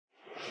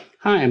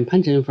Hi, I'm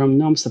Panchen from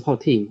NNMi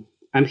support team.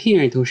 I'm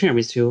here to share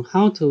with you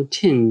how to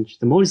change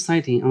the mode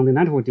setting on the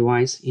network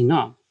device in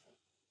NNMi.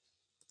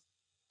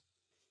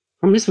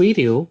 From this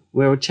video,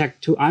 we'll check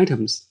two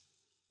items.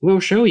 We'll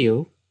show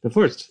you the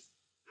first,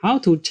 how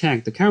to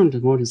check the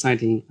current mode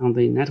setting on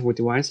the network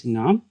device in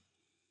NNMi,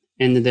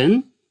 and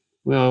then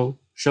we'll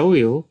show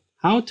you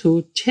how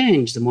to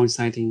change the mode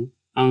setting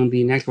on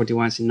the network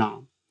device in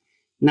NNMi.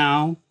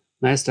 Now,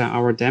 let's start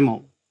our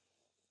demo.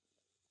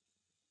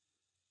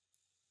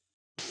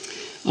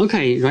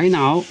 Okay, right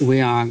now we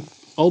are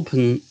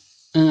open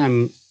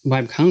NNMi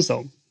Web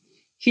Console.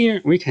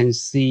 Here we can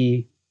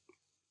see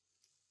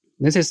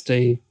this is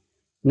the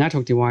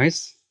network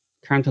device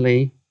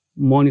currently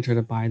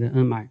monitored by the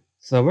NNMi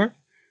server.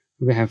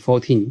 We have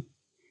 14.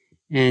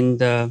 And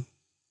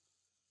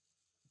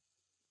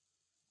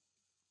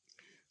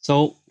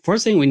so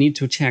first thing we need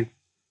to check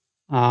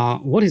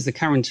what is the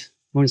current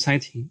mode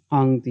setting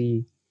on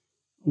the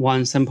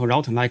one sample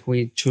router, like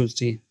we choose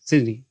the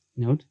Sydney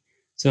node.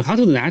 So how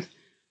to do that?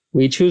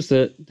 We choose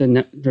the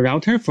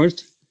router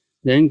first,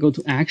 then go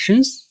to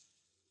Actions,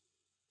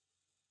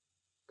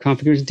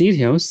 Configuration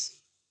Details,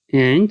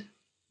 and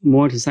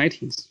Mode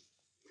Settings.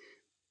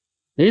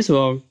 This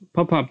will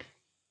pop up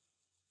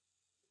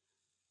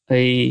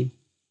a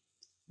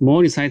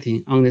mode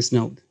setting on this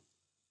node.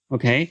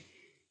 Okay,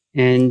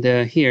 and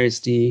here is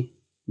the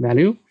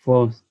value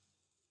for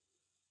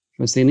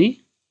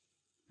Sydney.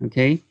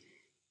 Okay,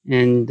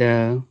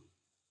 and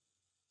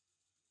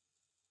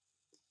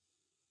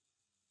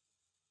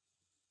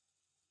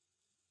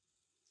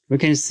we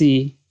can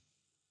see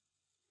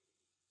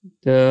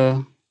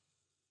the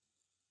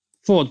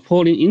fault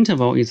polling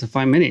interval is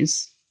 5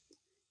 minutes,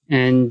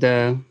 and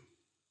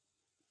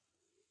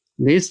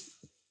this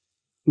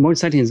mode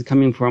setting is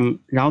coming from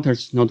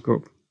router's node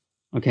group.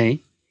 Okay,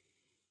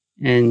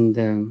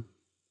 and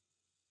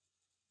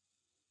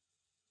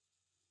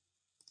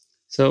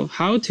so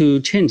how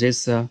to change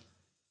this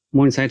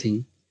mode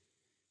setting?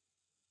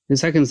 The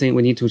second thing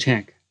we need to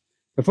check.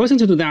 The first thing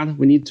to do that,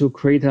 we need to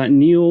create a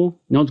new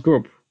node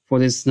group for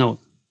this node.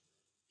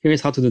 Here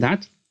is how to do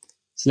that.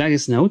 Select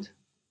this node,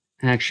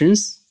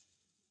 Actions,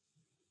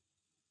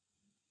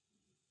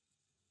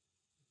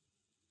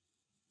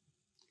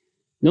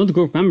 node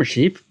group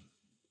membership,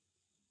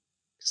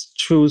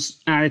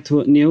 choose Add to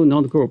a new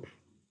node group.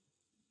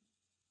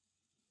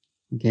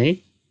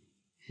 Okay,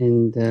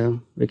 and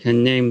we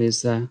can name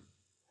this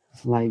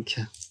like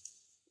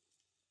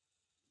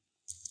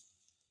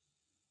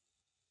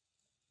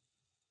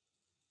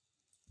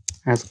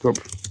as group.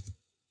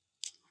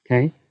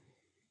 Okay,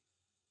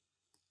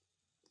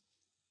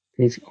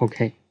 click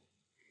OK,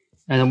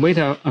 and wait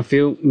a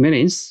few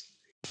minutes.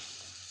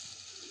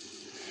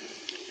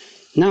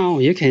 Now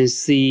you can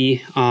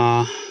see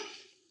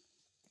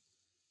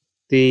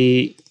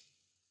the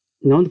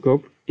node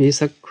group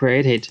is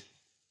created.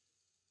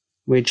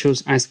 We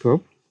choose S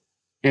group,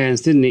 and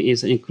Sydney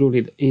is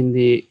included in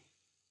the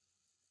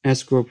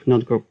S group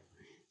node group.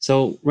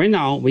 So right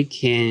now we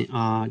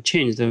can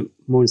change the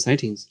mode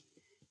settings.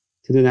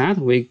 To do that,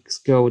 we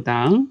scroll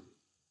down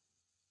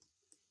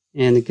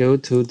and go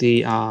to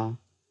the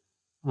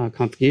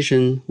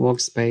configuration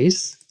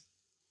workspace.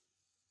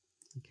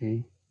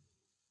 Okay,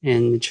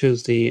 and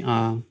choose the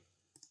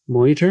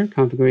monitor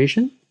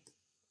configuration,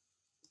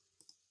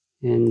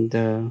 and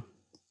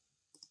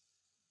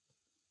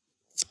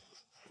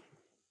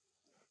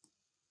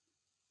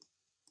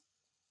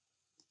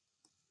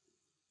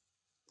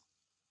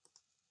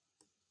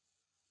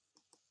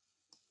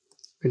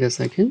wait a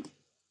second.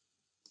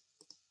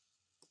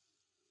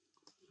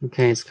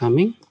 Okay, it's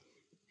coming.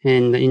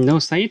 And in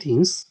node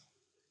settings,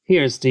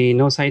 here's the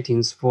node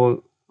settings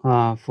for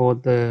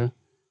the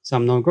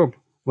some node group.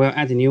 We'll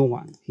add a new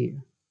one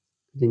here.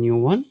 The new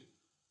one.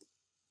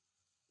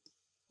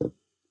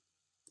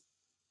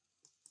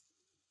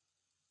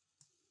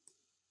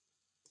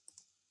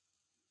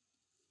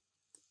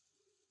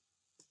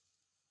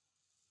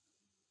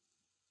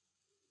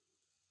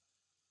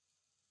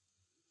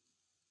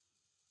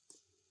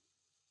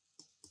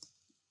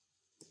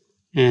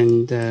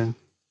 And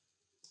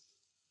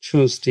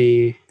choose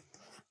the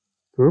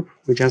group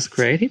we just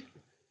created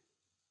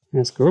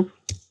as group.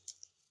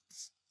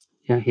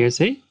 Yeah, here's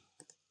it.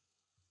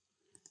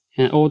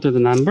 And order the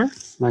number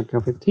like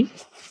 50.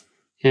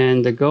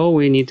 And the goal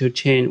we need to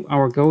change.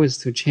 Our goal is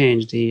to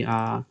change the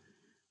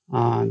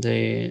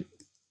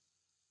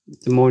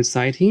mode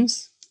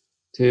settings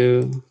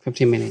to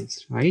 15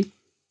 minutes, right?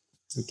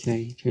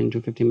 Okay, change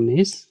to 15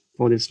 minutes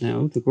for this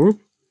node, the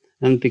group.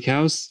 And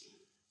because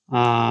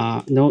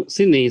no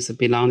Sydney is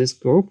belong this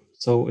group,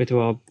 so it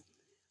will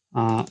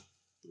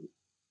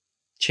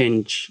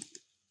change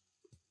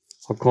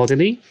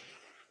accordingly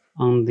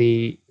on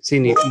the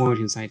Sydney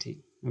mode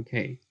setting.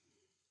 Okay.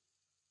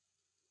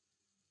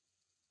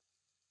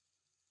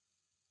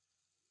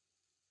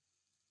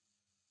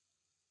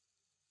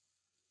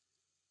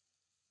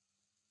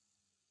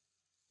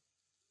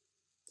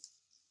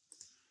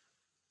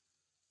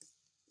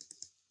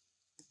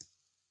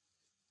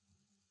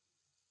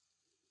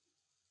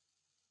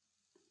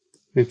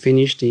 We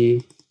finish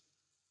the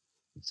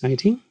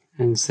setting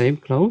and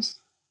save close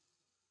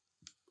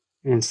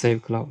and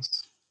save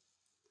close.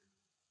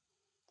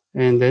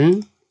 And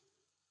then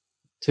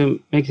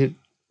to make it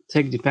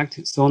take the effect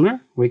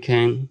sooner, we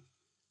can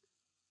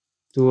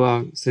do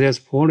a serious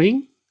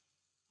polling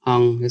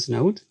on this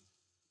node.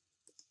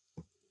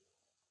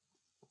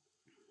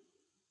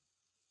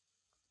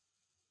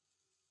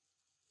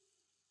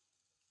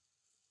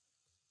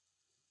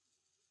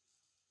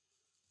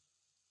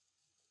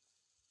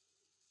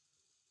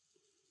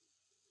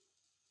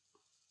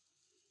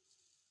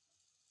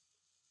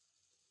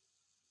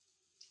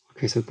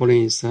 Okay, so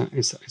polling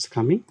is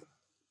coming.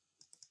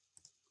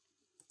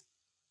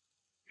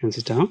 And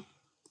sit down.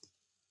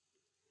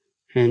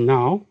 And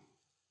now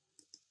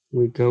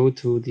we go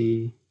to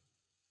the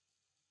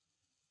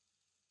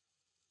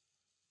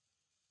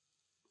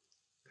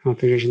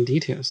configuration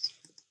details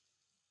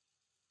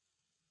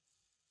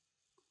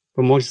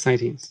for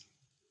multi-settings.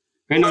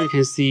 Right now you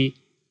can see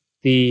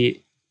the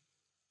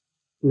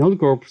node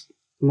group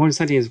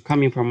multi-settings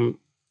coming from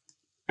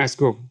S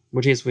group,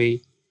 which is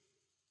we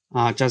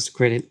just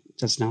created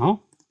just now.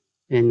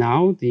 And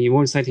now the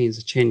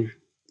multi-settings changed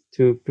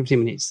to 15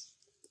 minutes.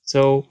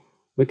 So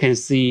we can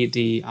see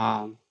the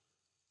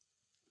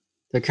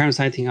current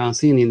setting on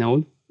CND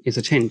node is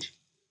a change.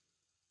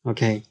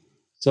 Okay,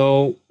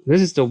 so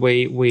this is the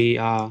way we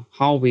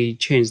how we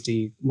change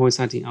the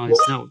multi-setting on this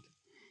node.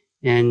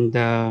 And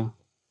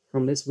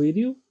from this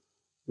video,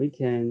 we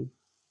can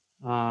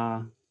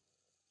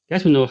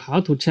get to know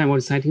how to check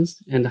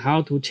multi-settings and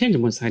how to change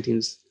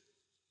multi-settings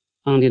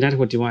on the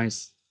network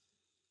device.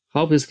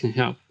 Hope this can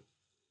help.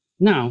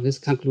 Now, this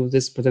concludes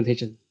this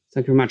presentation.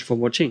 Thank you very much for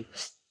watching.